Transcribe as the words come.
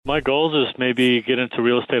My goal is maybe get into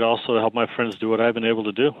real estate also to help my friends do what I've been able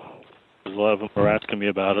to do. A lot of them are asking me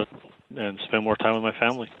about it and spend more time with my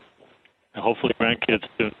family. And hopefully grandkids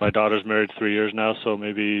soon. My daughter's married 3 years now, so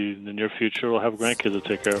maybe in the near future we'll have grandkids to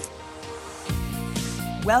take care of.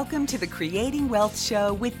 Welcome to the Creating Wealth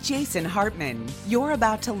Show with Jason Hartman. You're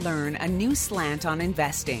about to learn a new slant on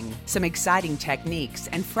investing, some exciting techniques,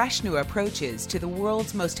 and fresh new approaches to the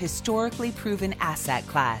world's most historically proven asset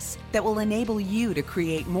class that will enable you to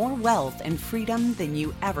create more wealth and freedom than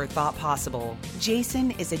you ever thought possible.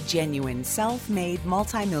 Jason is a genuine self-made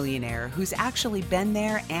multimillionaire who's actually been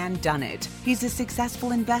there and done it. He's a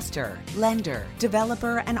successful investor, lender,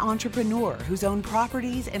 developer, and entrepreneur who's owned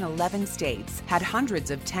properties in 11 states, had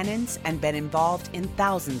hundreds of tenants, and been involved in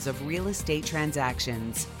thousands of real estate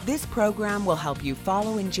transactions. This program will help you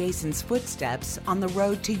follow in Jason's footsteps on the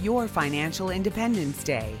road to your financial independence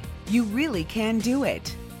day. You really can do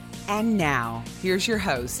it. And now, here's your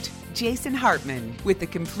host, Jason Hartman, with the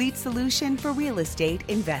complete solution for real estate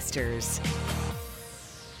investors.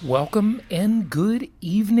 Welcome and good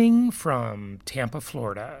evening from Tampa,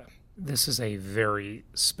 Florida. This is a very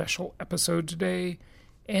special episode today,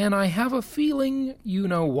 and I have a feeling you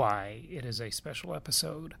know why it is a special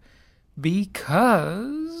episode.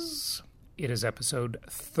 Because it is episode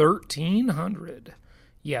 1300.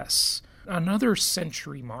 Yes, another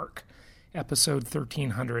century mark, episode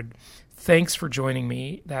 1300. Thanks for joining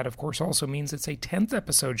me. That, of course, also means it's a 10th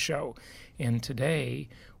episode show. And today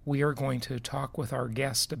we are going to talk with our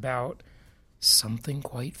guest about something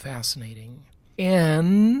quite fascinating.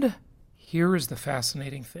 And here is the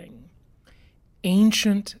fascinating thing.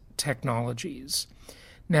 Ancient technologies.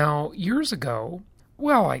 Now, years ago,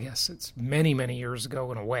 well, I guess it's many, many years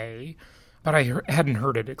ago in a way, but I hadn't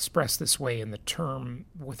heard it expressed this way in the term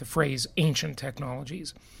with the phrase ancient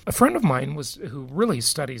technologies. A friend of mine who really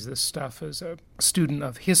studies this stuff as a student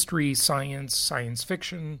of history, science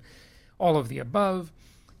fiction, all of the above,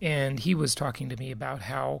 and he was talking to me about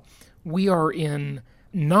how we are in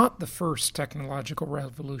not the first technological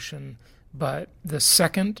revolution, but the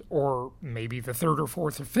second or maybe the third or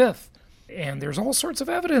fourth or fifth. And there's all sorts of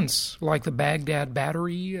evidence, like the Baghdad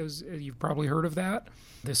battery, as you've probably heard of that,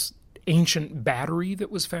 this ancient battery that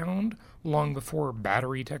was found long before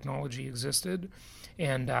battery technology existed.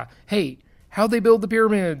 And hey, how'd they build the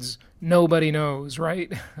pyramids? Nobody knows,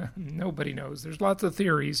 right? Nobody knows. There's lots of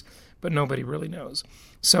theories, but nobody really knows.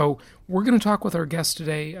 So we're going to talk with our guest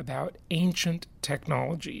today about ancient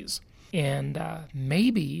technologies. And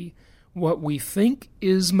maybe what we think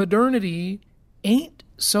is modernity ain't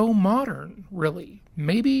so modern, really.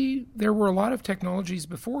 Maybe there were a lot of technologies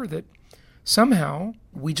before that somehow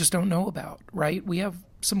we just don't know about, right? We have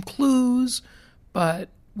some clues, but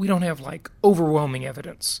we don't have overwhelming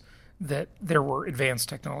evidence that there were advanced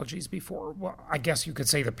technologies before. Well, I guess you could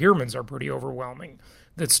say the pyramids are pretty overwhelming,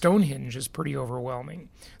 that Stonehenge is pretty overwhelming,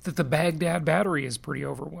 that the Baghdad battery is pretty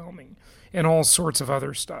overwhelming, and all sorts of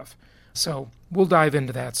other stuff. So we'll dive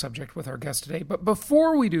into that subject with our guest today. But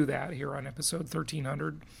before we do that here on episode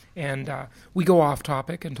 1300, and we go off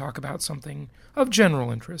topic and talk about something of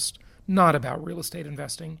general interest, not about real estate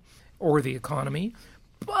investing or the economy.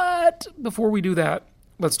 But before we do that,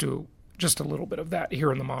 let's do just a little bit of that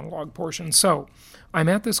here in the monologue portion. So I'm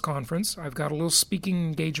at this conference. I've got a little speaking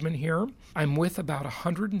engagement here. I'm with about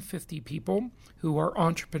 150 people who are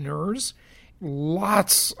entrepreneurs.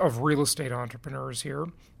 Lots of real estate entrepreneurs here.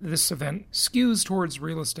 This event skews towards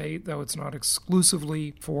real estate, though it's not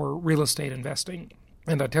exclusively for real estate investing.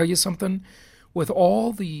 And I tell you something, with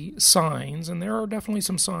all the signs, and there are definitely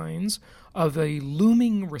some signs, of a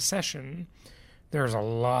looming recession, there's a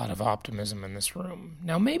lot of optimism in this room.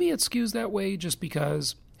 Now, maybe it skews that way just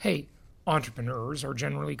because, hey, entrepreneurs are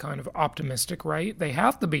generally kind of optimistic, right? They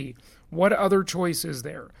have to be. What other choice is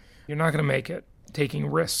there? You're not going to make it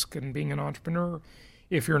taking risk and being an entrepreneur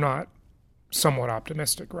if you're not somewhat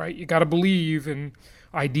optimistic, right? You got to believe in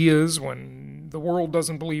ideas when the world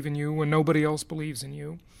doesn't believe in you, when nobody else believes in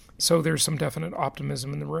you. So there's some definite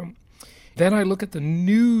optimism in the room. Then I look at the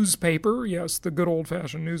newspaper, yes, the good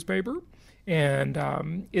old-fashioned newspaper,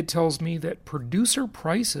 and it tells me that producer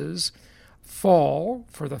prices fall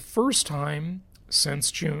for the first time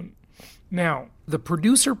since June. Now, the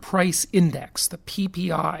Producer Price Index, the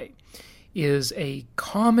PPI, is a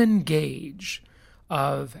common gauge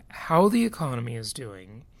of how the economy is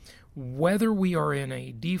doing, whether we are in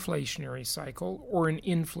a deflationary cycle or an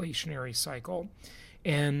inflationary cycle.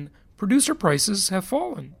 And producer prices have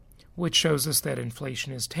fallen, which shows us that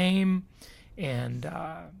inflation is tame. And,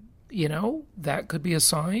 that could be a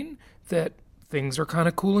sign that things are kind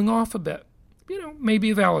of cooling off a bit.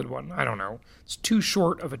 Maybe a valid one. I don't know. It's too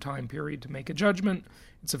short of a time period to make a judgment.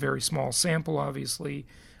 It's a very small sample, obviously,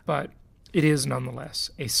 but it is nonetheless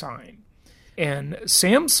a sign. And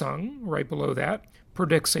Samsung, right below that,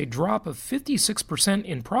 predicts a drop of 56%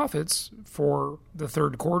 in profits for the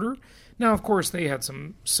third quarter. Now, of course, they had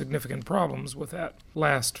some significant problems with that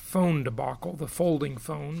last phone debacle, the folding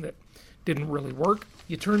phone that didn't really work.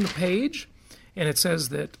 You turn the page, and it says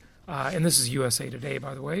that, and this is USA Today,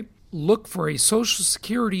 by the way, look for a Social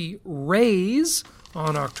Security raise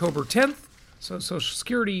on October 10th. So Social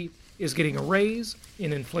Security is getting a raise,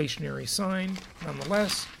 an inflationary sign,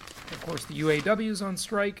 nonetheless. Of course, the UAW is on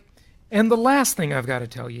strike. And the last thing I've got to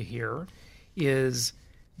tell you here is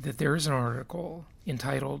that there's an article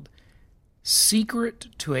entitled Secret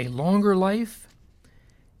to a Longer Life?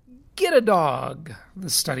 Get a dog, the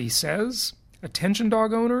study says. Attention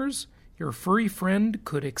dog owners, your furry friend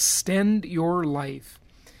could extend your life.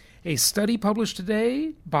 A study published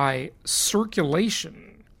today by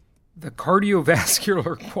Circulation, the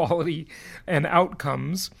Cardiovascular Quality and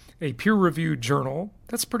Outcomes, a peer-reviewed journal.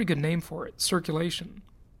 That's a pretty good name for it, Circulation.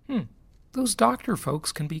 Those doctor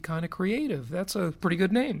folks can be kind of creative. That's a pretty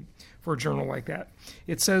good name for a journal like that.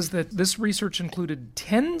 It says that this research included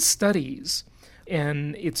 10 studies,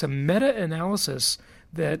 and it's a meta-analysis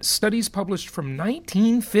that studies published from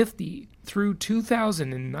 1950 through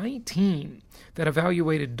 2019 that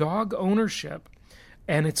evaluated dog ownership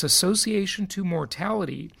and its association to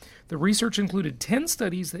mortality. The research included 10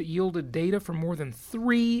 studies that yielded data from more than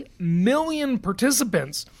 3 million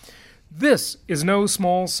participants. This is no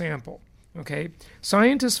small sample. Okay,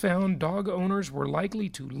 scientists found dog owners were likely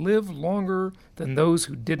to live longer than those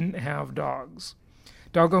who didn't have dogs.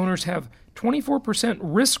 Dog owners have 24%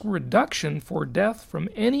 risk reduction for death from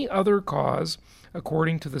any other cause,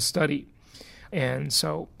 according to the study. And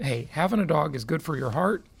so, hey, having a dog is good for your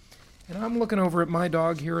heart. And I'm looking over at my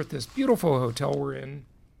dog here at this beautiful hotel we're in,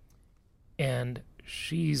 and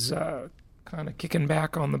she's kind of kicking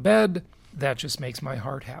back on the bed. That just makes my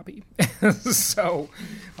heart happy. So,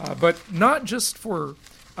 but not just for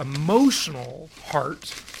emotional heart,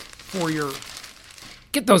 for your,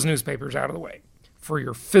 get those newspapers out of the way, for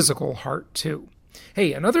your physical heart too.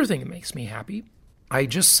 Hey, another thing that makes me happy, I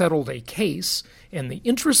just settled a case, and the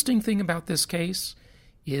interesting thing about this case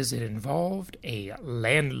is it involved a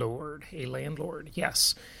landlord. A landlord,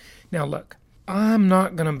 yes. Now look, I'm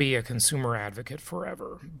not going to be a consumer advocate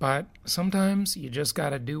forever, but sometimes you just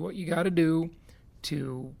got to do what you got to do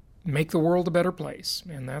to make the world a better place,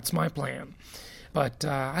 and that's my plan. But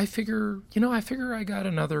I figure I got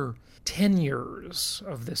another 10 years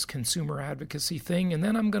of this consumer advocacy thing, and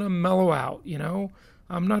then I'm going to mellow out,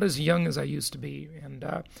 I'm not as young as I used to be, and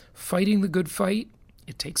fighting the good fight,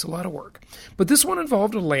 it takes a lot of work. But this one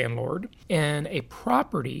involved a landlord and a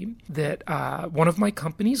property that one of my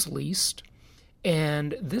companies leased.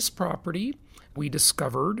 And this property, we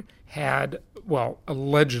discovered,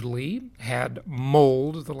 allegedly had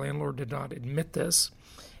mold. The landlord did not admit this.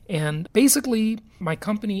 And basically, my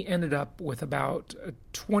company ended up with about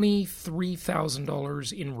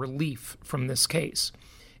 $23,000 in relief from this case.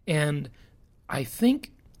 And I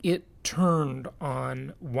think it turned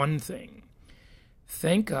on one thing.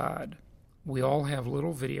 Thank God we all have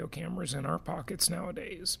little video cameras in our pockets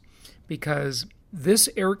nowadays, because this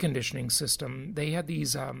air conditioning system, they had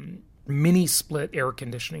these mini split air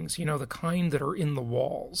conditionings, the kind that are in the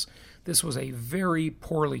walls. This was a very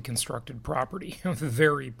poorly constructed property,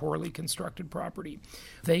 very poorly constructed property.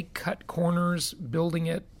 They cut corners, building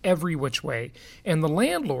it every which way. And the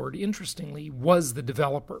landlord, interestingly, was the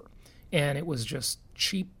developer. And it was just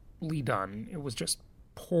cheaply done. It was just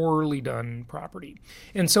poorly done property.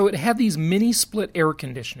 And so it had these mini split air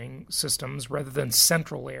conditioning systems rather than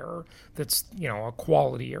central air that's, a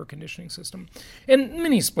quality air conditioning system. And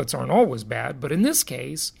mini splits aren't always bad, but in this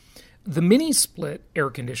case, the mini split air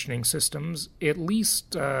conditioning systems, at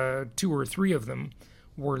least 2 or 3 of them,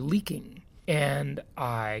 were leaking. And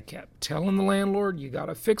I kept telling the landlord, you got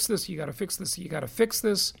to fix this, you got to fix this, you got to fix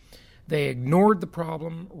this. They ignored the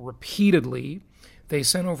problem repeatedly. They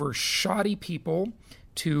sent over shoddy people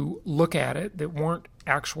to look at it that weren't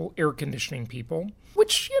actual air conditioning people,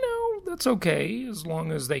 which, that's okay as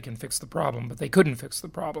long as they can fix the problem, but they couldn't fix the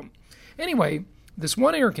problem. Anyway, this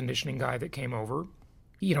one air conditioning guy that came over,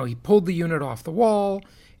 he pulled the unit off the wall,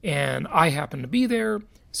 and I happened to be there,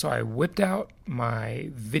 so I whipped out my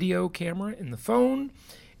video camera in the phone,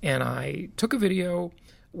 and I took a video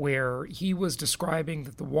where he was describing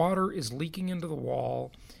that the water is leaking into the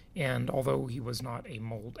wall, and although he was not a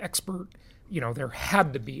mold expert, there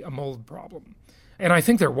had to be a mold problem. And I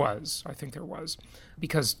think there was,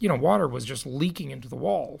 because, water was just leaking into the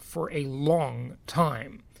wall for a long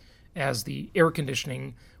time as the air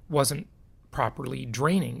conditioning wasn't properly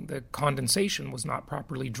draining. The condensation was not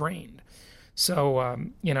properly drained. So,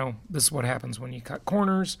 this is what happens when you cut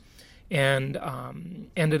corners, and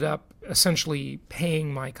ended up essentially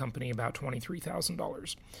paying my company about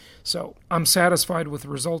 $23,000. So I'm satisfied with the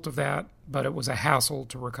result of that, but it was a hassle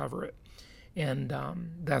to recover it. And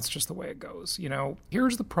that's just the way it goes.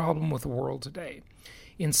 Here's the problem with the world today.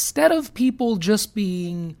 Instead of people just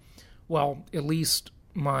being, well, at least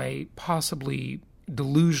my possibly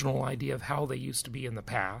delusional idea of how they used to be in the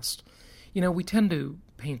past, we tend to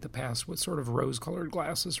paint the past with sort of rose-colored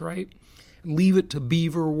glasses, right? Leave It to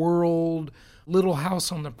Beaver world, Little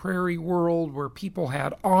House on the Prairie world, where people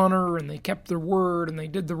had honor and they kept their word and they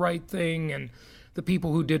did the right thing, and the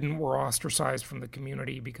people who didn't were ostracized from the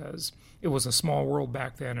community because it was a small world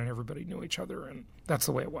back then and everybody knew each other, and that's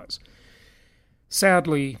the way it was.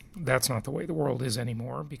 Sadly, that's not the way the world is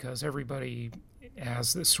anymore, because everybody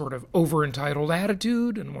has this sort of over-entitled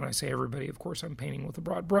attitude. And when I say everybody, of course, I'm painting with a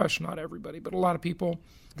broad brush, not everybody, but a lot of people,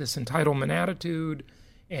 this entitlement attitude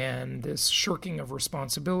and this shirking of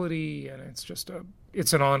responsibility, and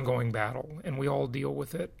it's an ongoing battle, and we all deal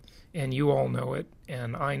with it, and you all know it,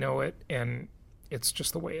 and I know it, and it's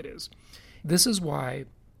just the way it is. This is why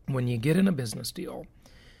when you get in a business deal,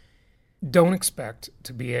 don't expect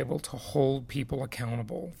to be able to hold people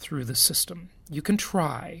accountable through the system. You can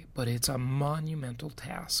try, but it's a monumental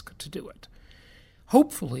task to do it.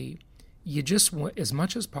 Hopefully, you just, as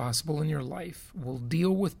much as possible in your life, will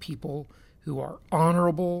deal with people who are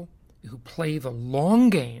honorable, who play the long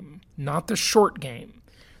game, not the short game.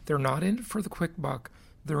 They're not in it for the quick buck.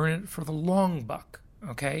 They're in it for the long buck,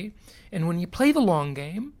 okay? And when you play the long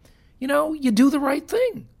game, you do the right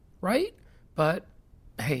thing, right? But,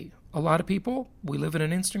 hey, a lot of people, we live in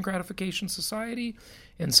an instant gratification society,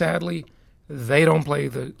 and sadly, they don't play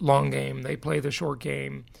the long game. They play the short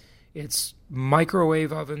game. It's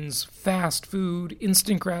microwave ovens, fast food,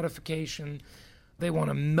 instant gratification. They want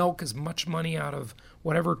to milk as much money out of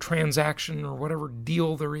whatever transaction or whatever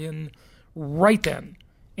deal they're in right then.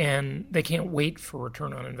 And they can't wait for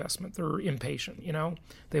return on investment. They're impatient,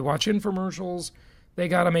 They watch infomercials. They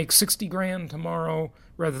got to make 60 grand tomorrow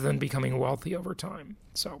rather than becoming wealthy over time.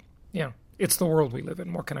 So, yeah, it's the world we live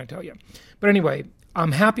in. What can I tell you? But anyway,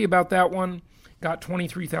 I'm happy about that one. Got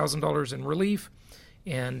 $23,000 in relief.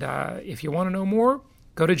 And if you want to know more,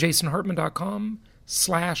 go to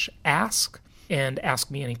jasonhartman.com/ask. and ask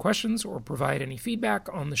me any questions or provide any feedback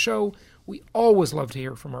on the show. We always love to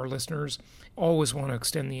hear from our listeners. Always want to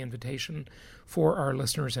extend the invitation for our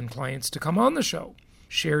listeners and clients to come on the show.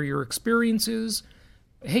 Share your experiences.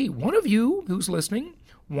 Hey, one of you who's listening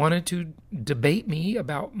wanted to debate me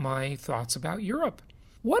about my thoughts about Europe.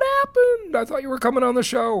 What happened? I thought you were coming on the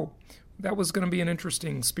show. That was going to be an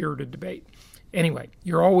interesting, spirited debate. Anyway,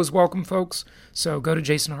 you're always welcome, folks. So go to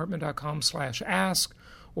jasonhartman.com/ask.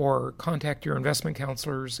 or contact your investment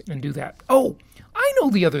counselors and do that. Oh, I know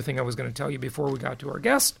the other thing I was going to tell you before we got to our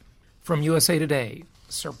guest from USA Today.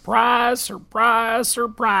 Surprise, surprise,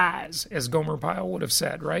 surprise, as Gomer Pyle would have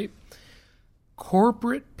said, right?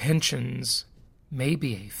 Corporate pensions may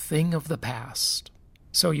be a thing of the past.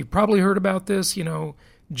 So you've probably heard about this,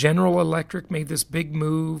 General Electric made this big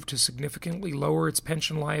move to significantly lower its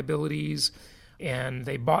pension liabilities, and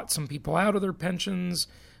they bought some people out of their pensions.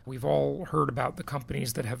 We've all heard about the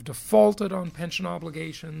companies that have defaulted on pension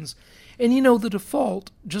obligations. And the default,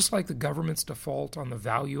 just like the government's default on the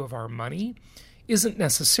value of our money, isn't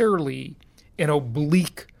necessarily an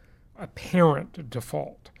oblique, apparent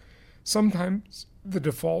default. Sometimes the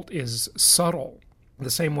default is subtle, the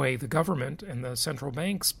same way the government and the central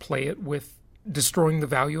banks play it with destroying the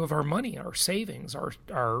value of our money, our savings,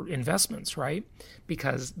 our investments, right?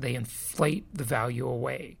 Because they inflate the value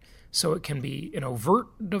away. So it can be an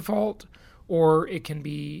overt default, or it can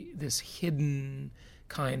be this hidden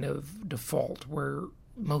kind of default where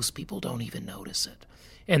most people don't even notice it.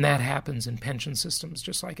 And that happens in pension systems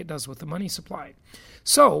just like it does with the money supply.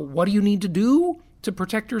 So what do you need to do to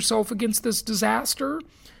protect yourself against this disaster?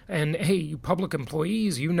 And hey, you public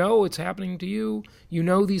employees, it's happening to you.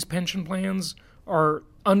 These pension plans are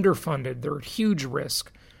underfunded. They're at huge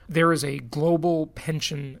risk. There is a global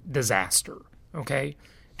pension disaster, okay?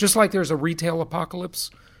 Just like there's a retail apocalypse,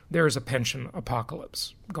 there's a pension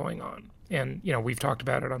apocalypse going on. And, we've talked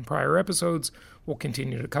about it on prior episodes. We'll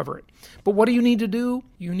continue to cover it. But what do you need to do?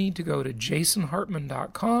 You need to go to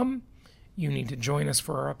jasonhartman.com. You need to join us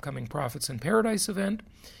for our upcoming Profits in Paradise event.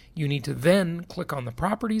 You need to then click on the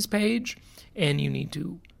properties page, and you need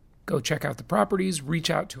to go check out the properties, reach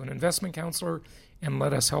out to an investment counselor, and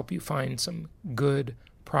let us help you find some good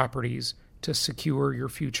properties to secure your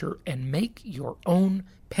future and make your own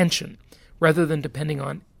pension rather than depending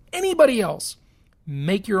on anybody else.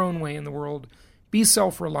 Make your own way in the world, be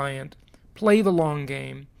self-reliant, play the long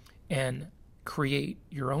game, and create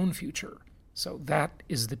your own future. So that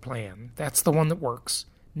is the plan. That's the one that works,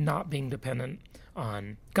 not being dependent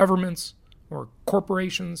on governments or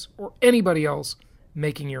corporations or anybody else,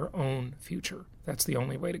 making your own future. That's the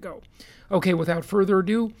only way to go. Okay, without further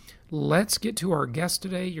ado, let's get to our guest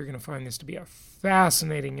today. You're going to find this to be a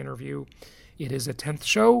fascinating interview. It is a 10th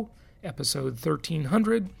show, episode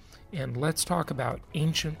 1300, and let's talk about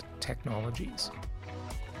ancient technologies.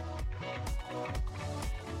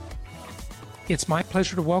 It's my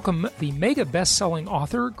pleasure to welcome the mega best-selling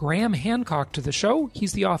author Graham Hancock to the show.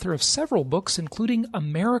 He's the author of several books, including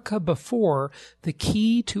America Before, The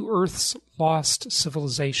Key to Earth's Lost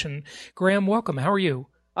Civilization. Graham, welcome. How are you?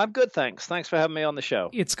 I'm good, thanks. Thanks for having me on the show.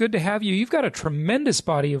 It's good to have you. You've got a tremendous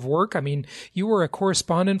body of work. I mean, you were a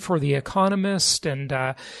correspondent for The Economist and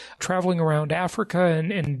traveling around Africa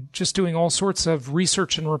and just doing all sorts of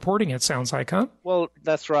research and reporting, it sounds like, huh? Well,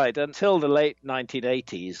 that's right. Until the late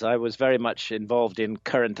 1980s, I was very much involved in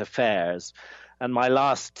current affairs. And my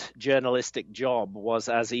last journalistic job was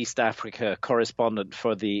as East Africa correspondent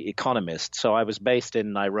for The Economist. So I was based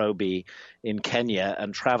in Nairobi in Kenya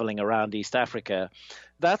and traveling around East Africa.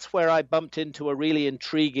 That's where I bumped into a really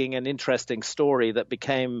intriguing and interesting story that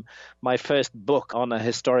became my first book on a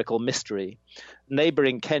historical mystery.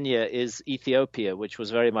 Neighboring Kenya is Ethiopia, which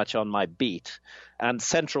was very much on my beat. And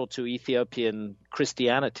central to Ethiopian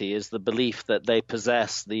Christianity is the belief that they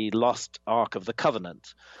possess the lost Ark of the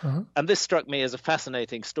Covenant. Uh-huh. And this struck me as a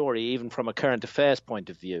fascinating story, even from a current affairs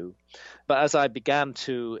point of view. But as I began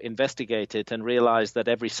to investigate it and realized that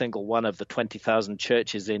every single one of the 20,000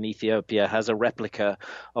 churches in Ethiopia has a replica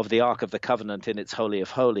of the Ark of the Covenant in its Holy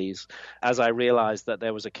of Holies, as I realized that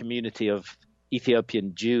there was a community of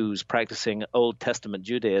Ethiopian Jews practicing Old Testament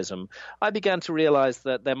Judaism, I began to realize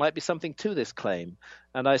that there might be something to this claim.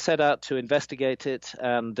 And I set out to investigate it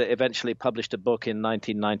and eventually published a book in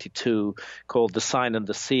 1992 called The Sign and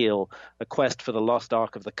the Seal, A Quest for the Lost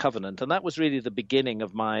Ark of the Covenant. And that was really the beginning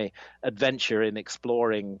of my adventure in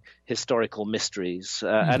exploring historical mysteries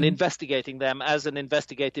and investigating them as an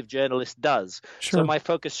investigative journalist does. Sure. So my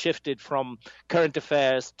focus shifted from current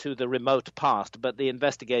affairs to the remote past, but the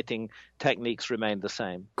investigating techniques remained the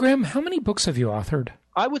same. Graham, how many books have you authored?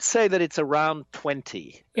 I would say that it's around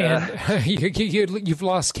 20. And you've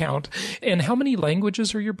lost count. And how many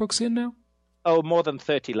languages are your books in now? Oh, more than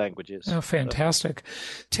 30 languages. Oh, fantastic.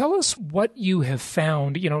 Tell us what you have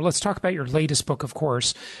found. Let's talk about your latest book, of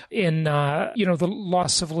course, in, the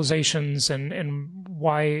lost civilizations and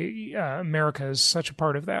why America is such a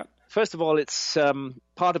part of that. First of all, it's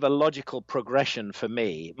part of a logical progression for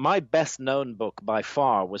me. My best-known book by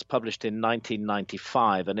far was published in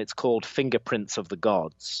 1995, and it's called Fingerprints of the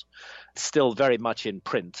Gods. It's still very much in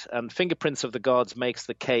print. And Fingerprints of the Gods makes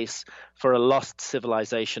the case for a lost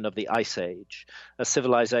civilization of the Ice Age, a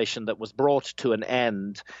civilization that was brought to an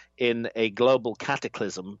end in a global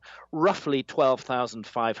cataclysm roughly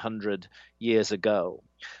 12,500 years ago.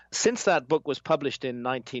 Since that book was published in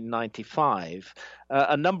 1995,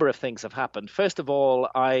 a number of things have happened. First of all,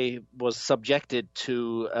 I was subjected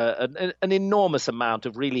to an enormous amount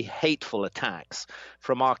of really hateful attacks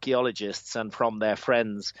from archaeologists and from their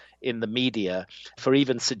friends in the media for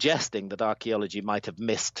even suggesting that archaeology might have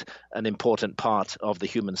missed an important part of the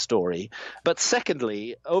human story. But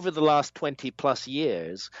secondly, over the last 20 plus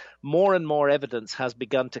years, more and more evidence has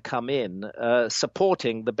begun to come in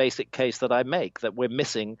supporting the basic case that I make, that we're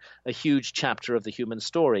missing a huge chapter of the human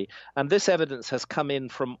story. And this evidence has come in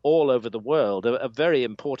from all over the world. A very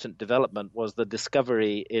important development was the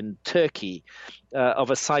discovery in Turkey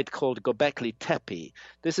of a site called Göbekli Tepe.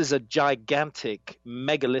 This is a gigantic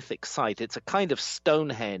megalithic site. It's a kind of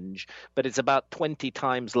Stonehenge, but it's about 20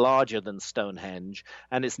 times larger than Stonehenge,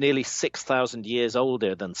 and it's nearly 6,000 years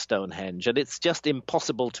older than Stonehenge. And it's just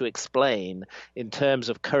impossible to explain in terms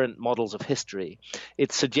of current models of history.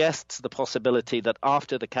 It suggests the possibility that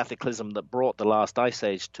after the cataclysm that brought the last ice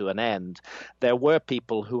age to an end, there were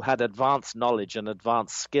people who had advanced knowledge and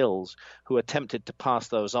advanced skills who attempted to pass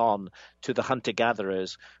those on to the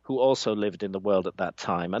hunter-gatherers who also lived in the world at that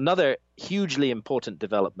time. Another hugely important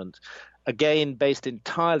development, again based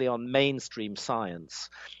entirely on mainstream science,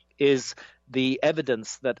 is the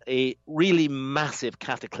evidence that a really massive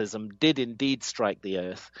cataclysm did indeed strike the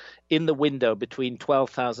Earth in the window between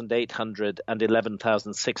 12,800 and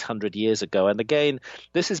 11,600 years ago. And again,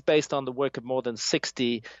 this is based on the work of more than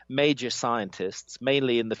 60 major scientists,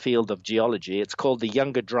 mainly in the field of geology. It's called the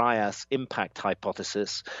Younger Dryas Impact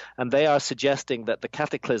Hypothesis, and they are suggesting that the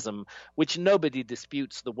cataclysm, which nobody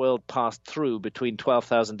disputes the world passed through between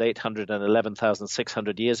 12,800 and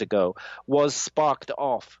 11,600 years ago, was sparked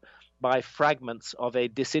off by fragments of a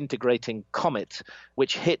disintegrating comet,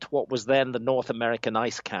 which hit what was then the North American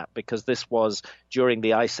ice cap, because this was during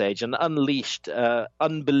the Ice Age, and unleashed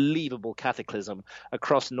unbelievable cataclysm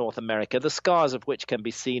across North America, the scars of which can be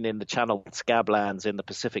seen in the Channel Scablands in the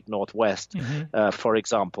Pacific Northwest, for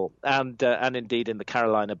example, and indeed in the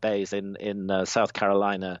Carolina Bays in South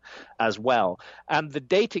Carolina as well. And the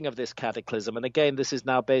dating of this cataclysm, and again, this is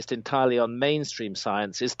now based entirely on mainstream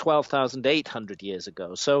science, is 12,800 years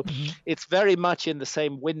ago. So it's very much in the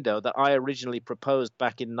same window that I originally proposed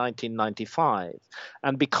back in 1995.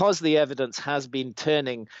 And because the evidence has been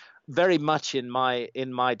turning very much in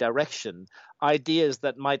my direction, ideas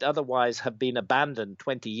that might otherwise have been abandoned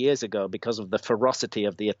 20 years ago because of the ferocity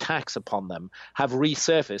of the attacks upon them have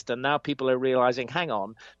resurfaced. And now people are realizing, hang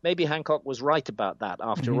on, maybe Hancock was right about that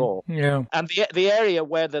after all. Yeah. And the area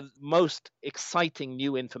where the most exciting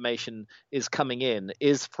new information is coming in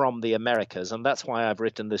is from the Americas. And that's why I've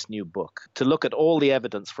written this new book, to look at all the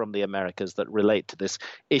evidence from the Americas that relate to this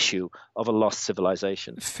issue of a lost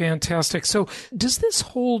civilization. Fantastic. So does this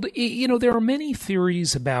hold, there are many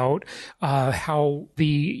theories about how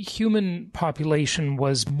the human population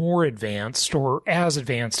was more advanced or as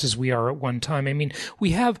advanced as we are at one time. I mean,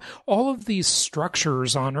 we have all of these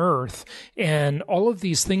structures on Earth and all of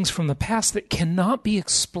these things from the past that cannot be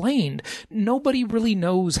explained. Nobody really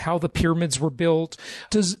knows how the pyramids were built.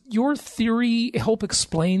 Does your theory help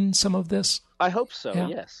explain some of this? I hope so, yeah.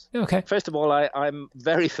 Yes. Okay. First of all, I'm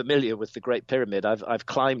very familiar with the Great Pyramid. I've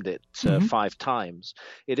climbed it 5 times.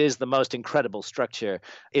 It is the most incredible structure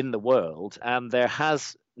in the world, and there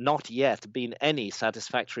has not yet been any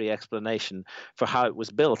satisfactory explanation for how it was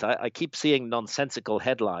built. I keep seeing nonsensical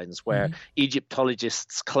headlines where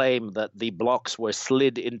Egyptologists claim that the blocks were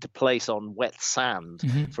slid into place on wet sand,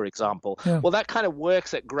 for example. Yeah. Well, that kind of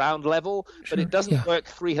works at ground level, but it doesn't work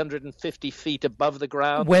 350 feet above the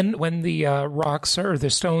ground. When the rocks or the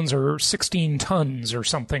stones are 16 tons or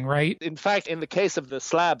something, right? In fact, in the case of the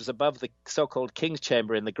slabs above the so-called King's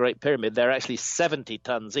Chamber in the Great Pyramid, they're actually 70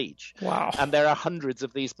 tons each. Wow. And there are hundreds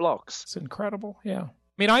of these blocks. It's incredible, yeah.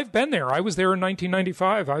 I mean, I've been there. I was there in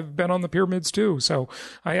 1995. I've been on the pyramids too. So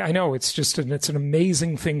I know it's just it's an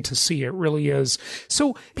amazing thing to see. It really is.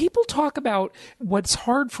 So people talk about what's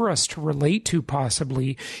hard for us to relate to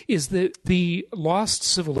possibly is that the lost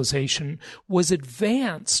civilization was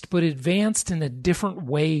advanced, but advanced in a different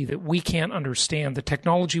way that we can't understand. The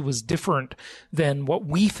technology was different than what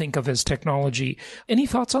we think of as technology. Any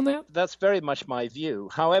thoughts on that? That's very much my view.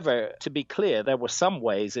 However, to be clear, there were some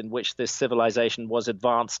ways in which this civilization was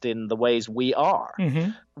advanced in the ways we are.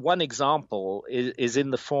 One example is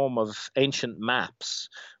in the form of ancient maps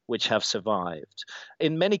which have survived.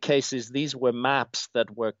 In many cases, these were maps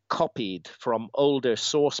that were copied from older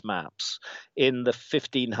source maps in the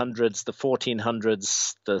 1500s, the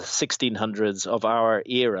 1400s, the 1600s of our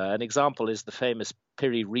era. An example is the famous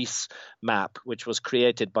Piri Reis map, which was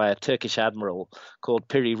created by a Turkish admiral called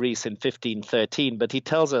Piri Reis in 1513. But he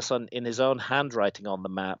tells us in his own handwriting on the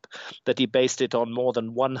map that he based it on more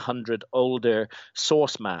than 100 older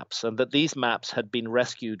source maps, and that these maps had been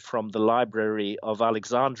rescued from the library of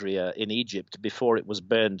Alexandria in Egypt before it was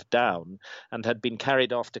burned down, and had been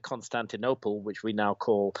carried off to Constantinople, which we now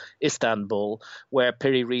call Istanbul, where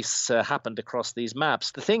Piri Reis happened across these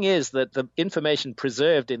maps. The thing is that the information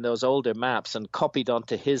preserved in those older maps and copied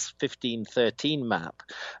onto his 1513 map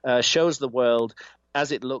shows the world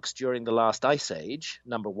as it looks during the last ice age,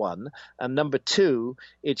 number one. And number two,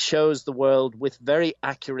 it shows the world with very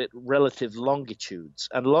accurate relative longitudes.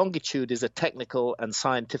 And longitude is a technical and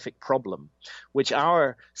scientific problem, which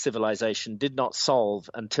our civilization did not solve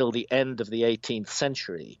until the end of the 18th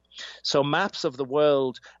century. So maps of the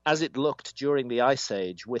world as it looked during the Ice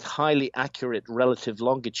Age with highly accurate relative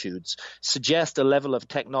longitudes suggest a level of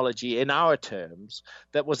technology in our terms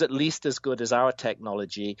that was at least as good as our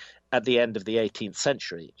technology at the end of the 18th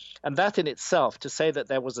century. And that in itself, to say that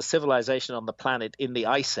there was a civilization on the planet in the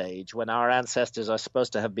Ice Age when our ancestors are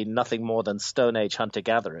supposed to have been nothing more than Stone Age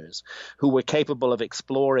hunter-gatherers who were capable of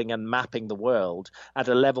exploring and mapping the world at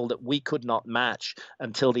a level that we could not match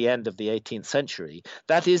until the end of the 18th century,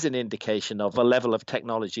 that is is an indication of a level of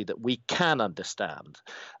technology that we can understand.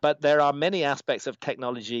 But there are many aspects of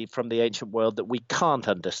technology from the ancient world that we can't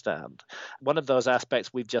understand. One of those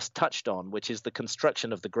aspects we've just touched on, which is the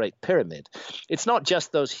construction of the Great Pyramid. It's not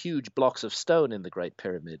just those huge blocks of stone in the Great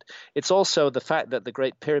Pyramid. It's also the fact that the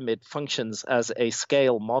Great Pyramid functions as a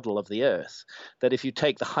scale model of the Earth, that if you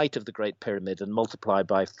take the height of the Great Pyramid and multiply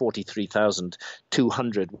by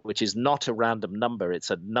 43,200, which is not a random number, it's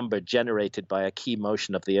a number generated by a key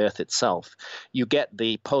motion of the Earth itself, you get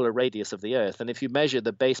the polar radius of the Earth. And if you measure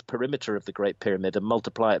the base perimeter of the Great Pyramid and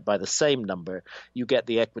multiply it by the same number, you get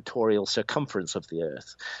the equatorial circumference of the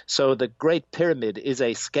Earth. So the Great Pyramid is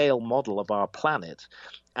a scale model of our planet,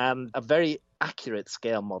 and a very accurate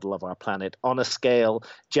scale model of our planet on a scale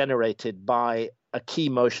generated by a key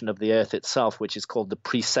motion of the Earth itself, which is called the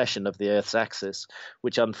precession of the Earth's axis,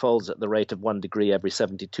 which unfolds at the rate of 1 degree every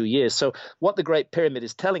 72 years. So what the Great Pyramid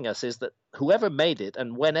is telling us is that whoever made it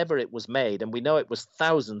and whenever it was made, and we know it was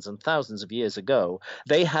thousands and thousands of years ago,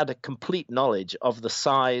 they had a complete knowledge of the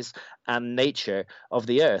size and nature of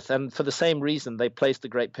the Earth. And for the same reason, they placed the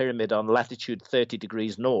Great Pyramid on latitude 30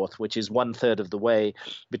 degrees north, which is 1/3 of the way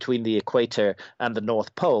between the equator and the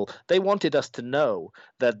North Pole. They wanted us to know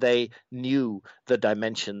that they knew the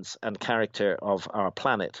dimensions and character of our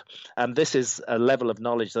planet. And this is a level of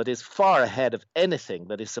knowledge that is far ahead of anything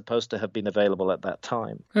that is supposed to have been available at that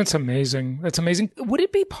time. That's amazing. That's amazing. Would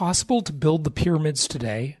it be possible to build the pyramids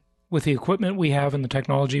today with the equipment we have and the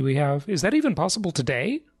technology we have? Is that even possible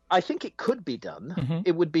today? I think it could be done. Mm-hmm.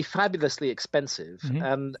 It would be fabulously expensive. Mm-hmm.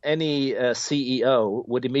 And any CEO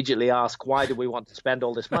would immediately ask, why do we want to spend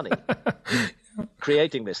all this money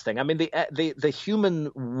creating this thing? I mean, the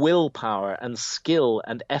human willpower and skill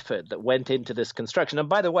and effort that went into this construction. And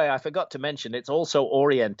by the way, I forgot to mention, it's also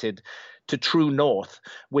oriented to true north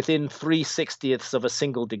within 3/60ths of a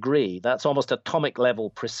single degree. That's almost atomic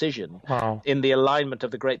level precision. Wow. In the alignment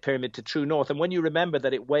of the Great Pyramid to true north. And when you remember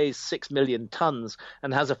that it weighs 6 million tons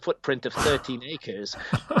and has a footprint of 13 acres,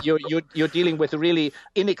 you're dealing with a really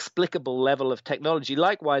inexplicable level of technology.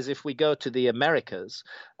 Likewise, if we go to the Americas,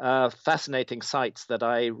 fascinating sites that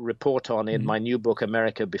I report on in my new book,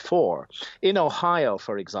 America Before. In Ohio,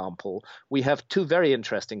 for example, we have two very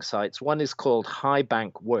interesting sites. One is called High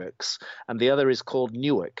Bank Works, and the other is called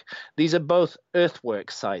Newark. These are both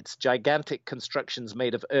earthwork sites, gigantic constructions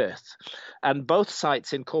made of earth. And both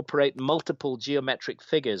sites incorporate multiple geometric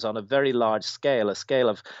figures on a very large scale, a scale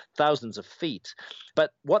of thousands of feet.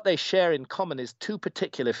 But what they share in common is two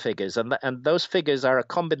particular figures, and those figures are a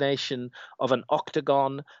combination of an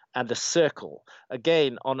octagon and a circle,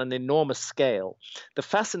 again, on an enormous scale. The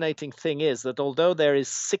fascinating thing is that although there is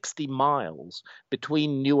 60 miles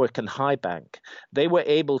between Newark and High Bank, they were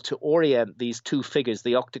able to orient these two figures,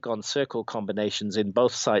 the octagon-circle combinations in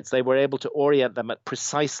both sites, they were able to orient them at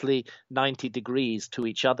precisely 90 degrees to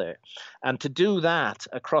each other. And to do that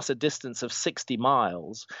across a distance of 60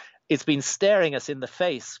 miles, it's been staring us in the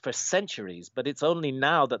face for centuries, but it's only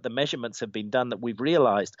now that the measurements have been done that we've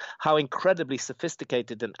realized how incredibly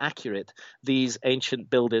sophisticated and accurate these ancient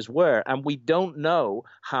builders were. And we don't know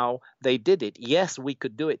how they did it. Yes, we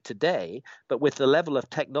could do it today, but with the level of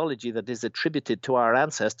technology that is attributed to our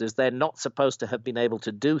ancestors, they're not supposed to have been able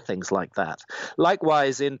to do things like that.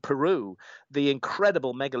 Likewise, in Peru, the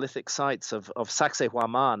incredible megalithic sites of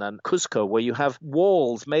Sacsayhuaman and Cusco, where you have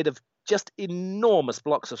walls made of just enormous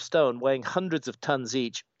blocks of stone weighing hundreds of tons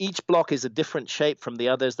each. Each block is a different shape from the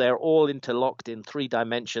others. They're all interlocked in 3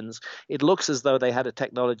 dimensions. It looks as though they had a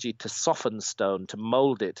technology to soften stone, to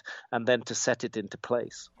mold it, and then to set it into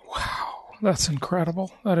place. Wow. That's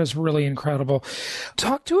incredible. That is really incredible.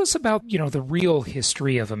 Talk to us about, the real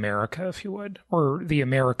history of America, if you would, or the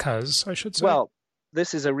Americas, I should say. Well,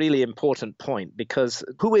 this is a really important point, because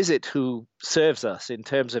who is it who serves us in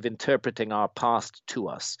terms of interpreting our past to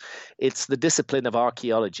us? It's the discipline of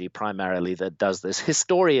archaeology primarily that does this.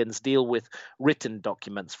 Historians deal with written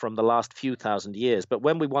documents from the last few thousand years, but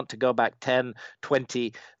when we want to go back 10,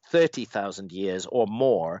 20, 30,000 years or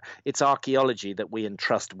more, it's archaeology that we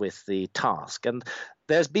entrust with the task. And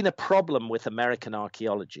there's been a problem with American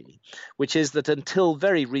archaeology, which is that until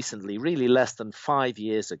very recently, really less than 5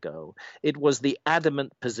 years ago, it was the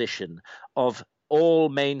adamant position of all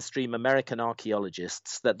mainstream American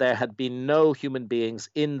archaeologists that there had been no human beings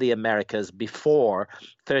in the Americas before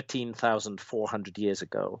 13,400 years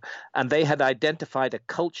ago. And they had identified a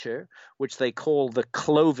culture which they call the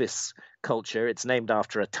Clovis culture. It's named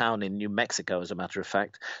after a town in New Mexico, as a matter of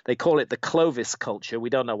fact. They call it the Clovis culture. We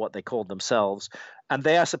don't know what they called themselves. And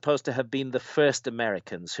they are supposed to have been the first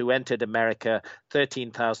Americans who entered America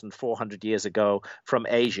 13,400 years ago from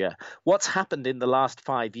Asia. What's happened in the last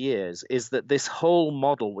 5 years is that this whole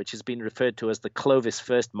model, which has been referred to as the Clovis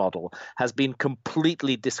first model, has been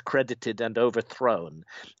completely discredited and overthrown.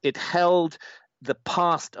 It held the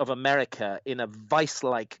past of America in a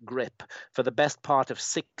vice-like grip for the best part of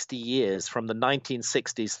 60 years, from the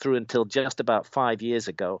 1960s through until just about 5 years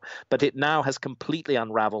ago. But it now has completely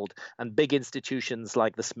unraveled, and big institutions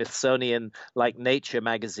like the Smithsonian, like Nature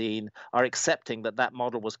magazine, are accepting that that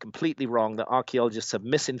model was completely wrong, that archaeologists have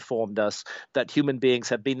misinformed us, that human beings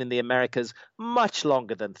have been in the Americas much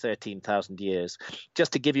longer than 13,000 years.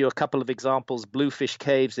 Just to give you a couple of examples, Bluefish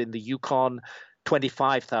Caves in the Yukon,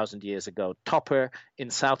 25,000 years ago. Topper in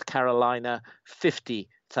South Carolina,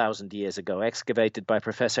 50,000 years ago, excavated by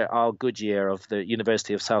Professor Al Goodyear of the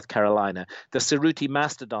University of South Carolina. The Cerruti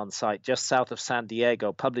Mastodon site just south of San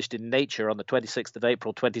Diego, published in Nature on the 26th of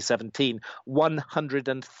April 2017,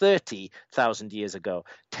 130,000 years ago,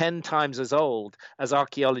 10 times as old as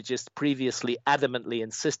archaeologists previously adamantly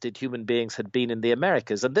insisted human beings had been in the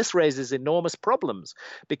Americas. And this raises enormous problems,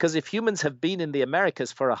 because if humans have been in the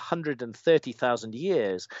Americas for 130,000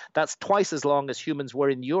 years, that's twice as long as humans were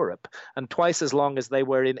in Europe, and twice as long as they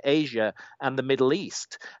were in Asia and the Middle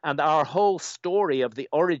East. And our whole story of the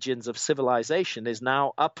origins of civilization is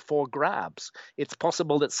now up for grabs. It's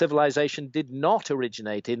possible that civilization did not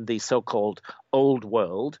originate in the so-called Old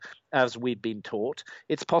World, as we've been taught.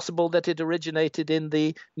 It's possible that it originated in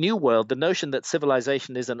the New World. The notion that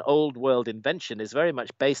civilization is an Old World invention is very much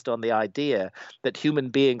based on the idea that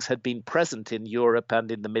human beings had been present in Europe and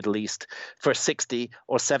in the Middle East for 60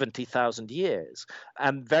 or 70,000 years,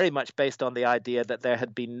 and very much based on the idea that there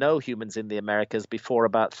had been no humans in the Americas before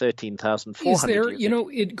about 13,400 Is there,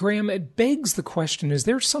 years ago. Graham, it begs the question, is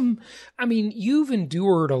there you've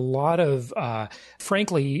endured a lot of,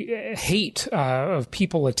 frankly, hate of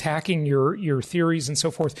people attacking your theories and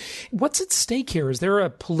so forth. What's at stake here? Is there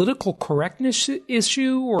a political correctness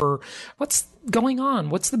issue, or what's going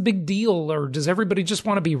on? What's the big deal? Or does everybody just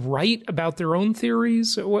want to be right about their own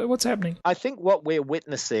theories? What's happening? I think what we're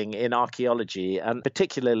witnessing in archaeology, and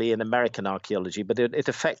particularly in American archaeology, but it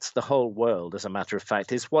affects the whole world, as a matter of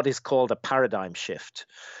fact, is what is called a paradigm shift.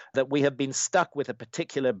 That we have been stuck with a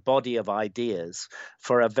particular body of ideas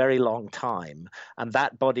for a very long time, and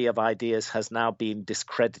that body of ideas has now been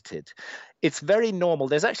discredited. It's very normal.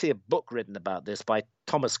 There's actually a book written about this by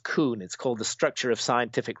Thomas Kuhn. It's called The Structure of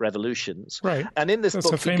Scientific Revolutions. Right. And in this book,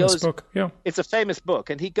 it's a famous book,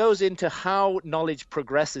 and he goes into how knowledge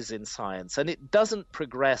progresses in science. And it doesn't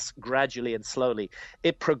progress gradually and slowly.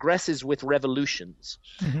 It progresses with revolutions.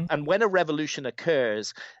 Mm-hmm. And when a revolution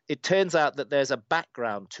occurs, it turns out that there's a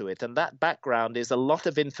background to it. And that background is a lot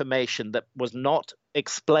of information that was not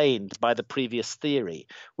explained by the previous theory,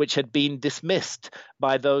 which had been dismissed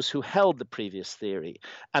by those who held the previous theory.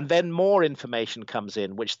 And then more information comes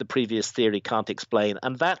in, which the previous theory can't explain,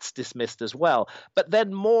 and that's dismissed as well. But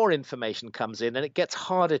then more information comes in, and it gets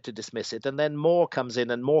harder to dismiss it, and then more comes in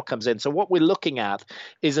and more comes in. So what we're looking at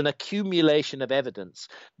is an accumulation of evidence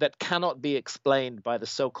that cannot be explained by the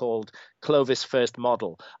so-called Clovis first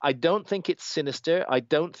model. I don't think it's sinister. I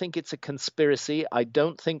don't think it's a conspiracy. I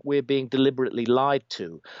don't think we're being deliberately lied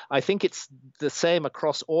to. I think it's the same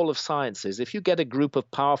across all of sciences. If you get a group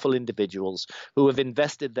of powerful individuals who have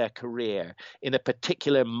invested their career in a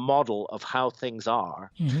particular model of how things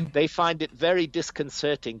are, mm-hmm. they find it very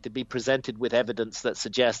disconcerting to be presented with evidence that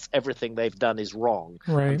suggests everything they've done is wrong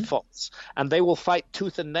and false. And they will fight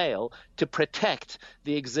tooth and nail to protect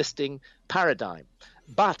the existing paradigm.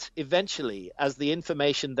 But eventually, as the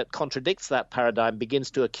information that contradicts that paradigm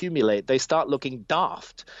begins to accumulate, they start looking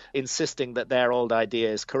daft, insisting that their old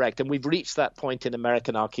idea is correct. And we've reached that point in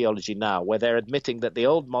American archaeology now, where they're admitting that the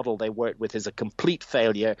old model they worked with is a complete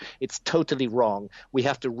failure. It's totally wrong. We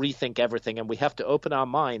have to rethink everything, and we have to open our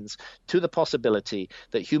minds to the possibility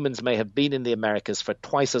that humans may have been in the Americas for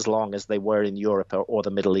twice as long as they were in Europe or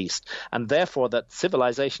the Middle East, and therefore that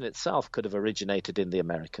civilization itself could have originated in the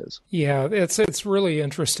Americas. Yeah, it's really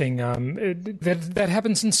interesting. That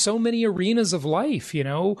happens in so many arenas of life.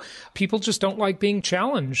 People just don't like being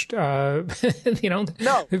challenged. No,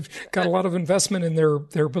 they've got a lot of investment in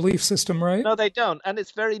their belief system, right? No, they don't, and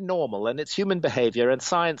it's very normal, and it's human behavior. And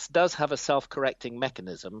science does have a self-correcting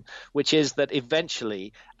mechanism, which is that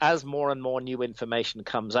eventually, as more and more new information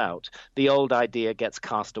comes out, the old idea gets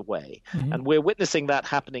cast away. Mm-hmm. And we're witnessing that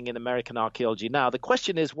happening in American archaeology now. The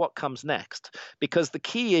question is, what comes next? Because the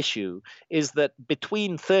key issue is that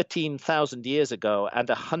between 13,000 years ago and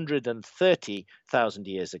 130,000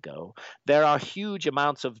 years ago, there are huge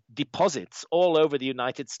amounts of deposits all over the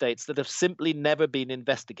United States that have simply never been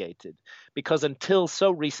investigated, because until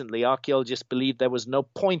so recently, archaeologists believed there was no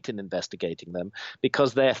point in investigating them,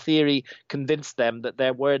 because their theory convinced them that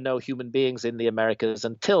there were no human beings in the Americas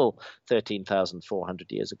until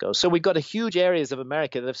 13,400 years ago. So we've got huge areas of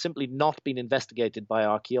America that have simply not been investigated by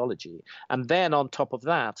archaeology. And then on top of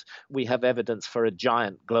that, we have evidence for a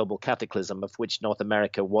giant global cataclysm of which North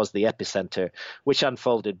America was the epicenter, which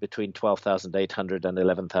unfolded between 12,800 and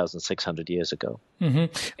 11,600 years ago. Mm-hmm.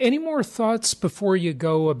 Any more thoughts before you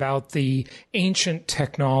go about the ancient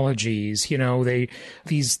technologies?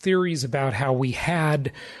 These theories about how we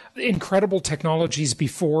had incredible technologies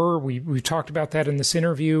before. We talked about that in this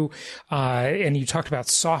interview, and you talked about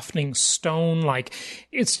softening stone. Like,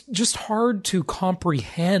 it's just hard to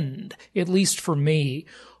comprehend, at least for me,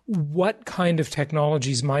 what kind of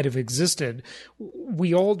technologies might have existed.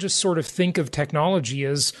 We all just sort of think of technology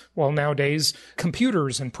as, well, nowadays,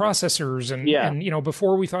 computers and processors. And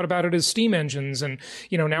before we thought about it as steam engines. And,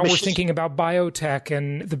 now we're thinking about biotech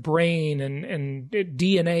and the brain and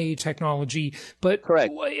DNA technology. But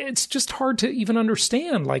correct. It's just hard to even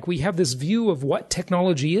understand. Like, we have this view of what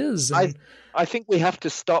technology is. And I think we have to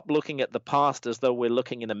stop looking at the past as though we're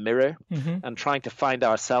looking in a mirror and trying to find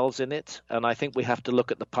ourselves in it. And I think we have to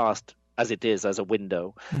look at the past as it is, as a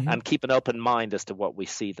window, and keep an open mind as to what we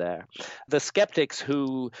see there. The skeptics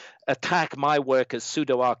who attack my work as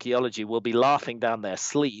pseudo-archaeology will be laughing down their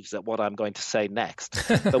sleeves at what I'm going to say next.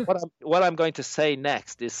 But what I'm going to say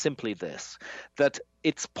next is simply this, that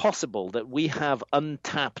it's possible that we have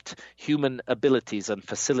untapped human abilities and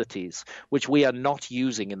facilities which we are not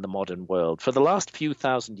using in the modern world. For the last few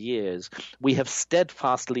thousand years, we have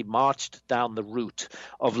steadfastly marched down the route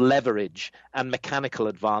of leverage and mechanical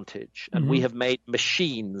advantage, and we have made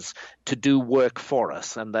machines to do work for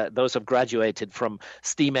us, and those have graduated from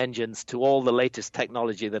steam engines to all the latest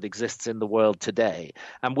technology that exists in the world today.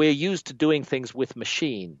 And we're used to doing things with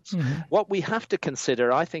machines. What we have to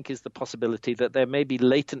consider, I think, is the possibility that there may be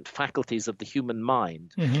latent faculties of the human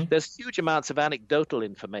mind. There's huge amounts of anecdotal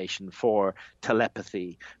information for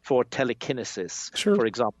telepathy, for telekinesis, for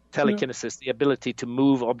example. Telekinesis, the ability to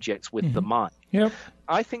move objects with the mind.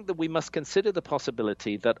 I think that we must consider the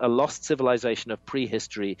possibility that a lost civilization of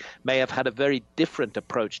prehistory may have had a very different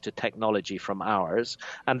approach to technology from ours,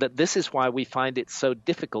 and that this is why we find it so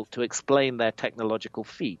difficult to explain their technological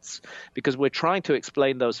feats, because we're trying to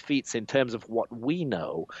explain those feats in terms of what we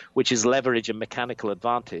know, which is leverage and mechanical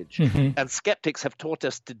advantage. And skeptics have taught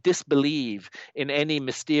us to disbelieve in any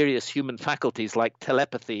mysterious human faculties like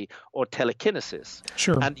telepathy or telekinesis.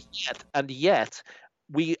 And yet,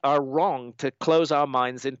 we are wrong to close our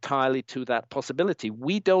minds entirely to that possibility.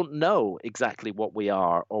 We don't know exactly what we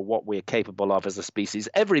are or what we're capable of as a species.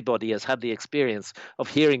 Everybody has had the experience of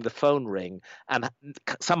hearing the phone ring and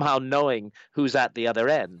somehow knowing who's at the other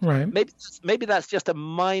end. Maybe that's just a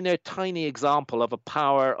minor, tiny example of a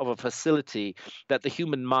power, of a facility that the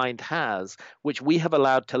human mind has, which we have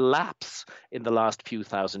allowed to lapse in the last few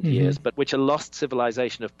thousand years, but which a lost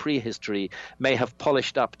civilization of prehistory may have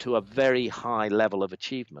polished up to a very high level of achievement.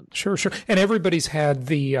 Sure. And everybody's had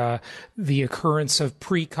the occurrence of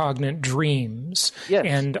precognate dreams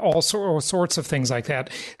and all sorts of things like that.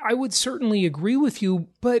 I would certainly agree with you,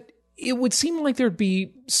 but it would seem like there'd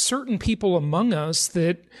be certain people among us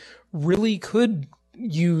that really could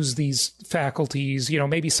use these faculties.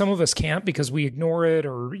 Maybe some of us can't because we ignore it,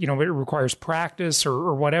 or, it requires practice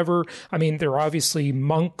or whatever. I mean, there are obviously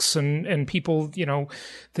monks and people,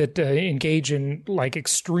 that engage in like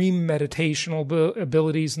extreme meditational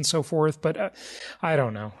abilities and so forth. But I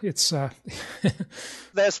don't know. It's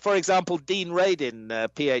There's, for example, Dean Radin,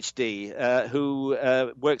 PhD, who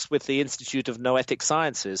works with the Institute of Noetic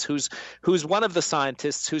Sciences, who's one of the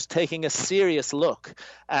scientists who's taking a serious look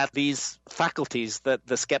at these faculties that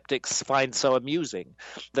the skeptics find so amusing.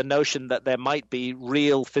 The notion that there might be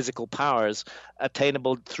real physical powers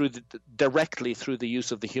attainable directly through the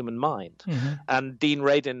use of the human mind. And Dean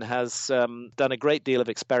Radin has done a great deal of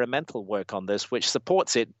experimental work on this, which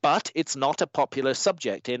supports it, but it's not a popular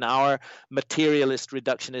subject in our materialist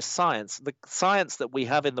reductionist science. The science that we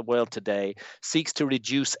have in the world today seeks to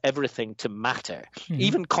reduce everything to matter.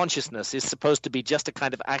 Even consciousness is supposed to be just a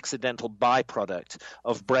kind of accidental byproduct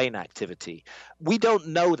of brain activity. We don't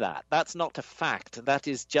know that. That's not a fact. That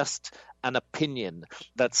is just an opinion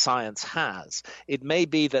that science has. It may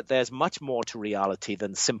be that there's much more to reality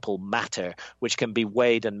than simple matter, which can be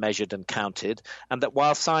weighed and measured and counted, and that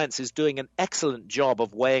while science is doing an excellent job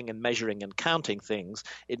of weighing and measuring and counting things,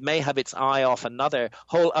 it may have its eye off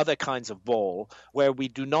whole other kinds of ball where we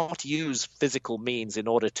do not use physical means in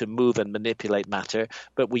order to move and manipulate matter,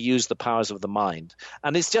 but we use the powers of the mind.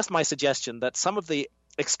 And it's just my suggestion that some of the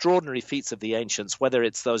extraordinary feats of the ancients, whether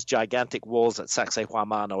it's those gigantic walls at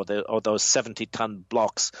Sacsayhuaman or those 70-ton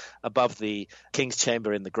blocks above the King's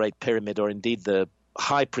Chamber in the Great Pyramid, or indeed the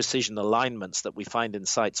high precision alignments that we find in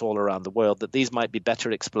sites all around the world, that these might be better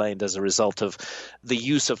explained as a result of the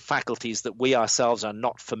use of faculties that we ourselves are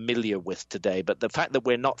not familiar with today. But the fact that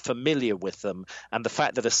we're not familiar with them, and the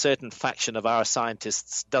fact that a certain faction of our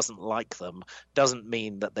scientists doesn't like them, doesn't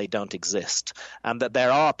mean that they don't exist, and that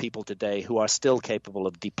there are people today who are still capable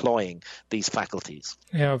of deploying these faculties.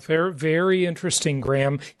 Yeah, very, very interesting,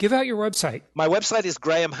 Graham. Give out your website. My website is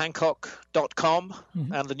grahamhancock.com,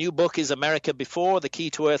 and the new book is America Before, The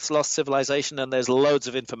Key to Earth's Lost Civilization, and there's loads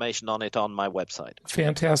of information on it on my website.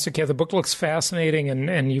 Fantastic. Yeah, the book looks fascinating,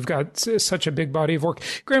 and you've got such a big body of work.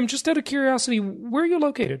 Graham, just out of curiosity, where are you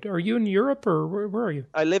located? Are you in Europe, or where are you?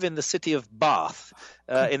 I live in the city of Bath,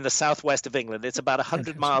 in the southwest of England. It's about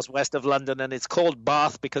 100 miles west of London, and it's called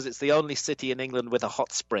Bath because it's the only city in England with a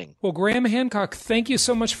hot spring. Well, Graham Hancock, thank you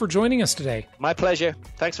so much for joining us today. My pleasure.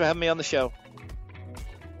 Thanks for having me on the show.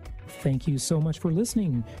 Thank you so much for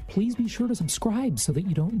listening. Please be sure to subscribe so that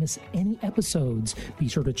you don't miss any episodes. Be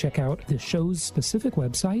sure to check out the show's specific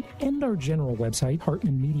website and our general website,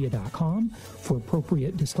 hartmanmedia.com, for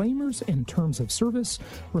appropriate disclaimers and terms of service.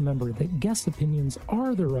 Remember that guest opinions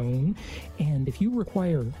are their own, and if you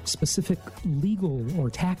require specific legal or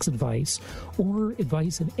tax advice or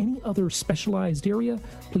advice in any other specialized area,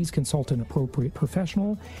 please consult an appropriate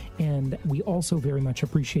professional. And we also very much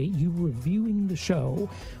appreciate you reviewing the show.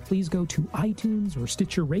 Please go to iTunes or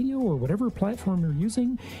Stitcher Radio or whatever platform you're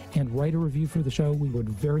using and write a review for the show. We would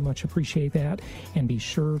very much appreciate that. And be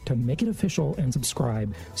sure to make it official and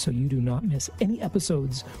subscribe so you do not miss any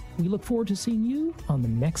episodes. We look forward to seeing you on the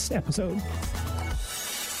next episode.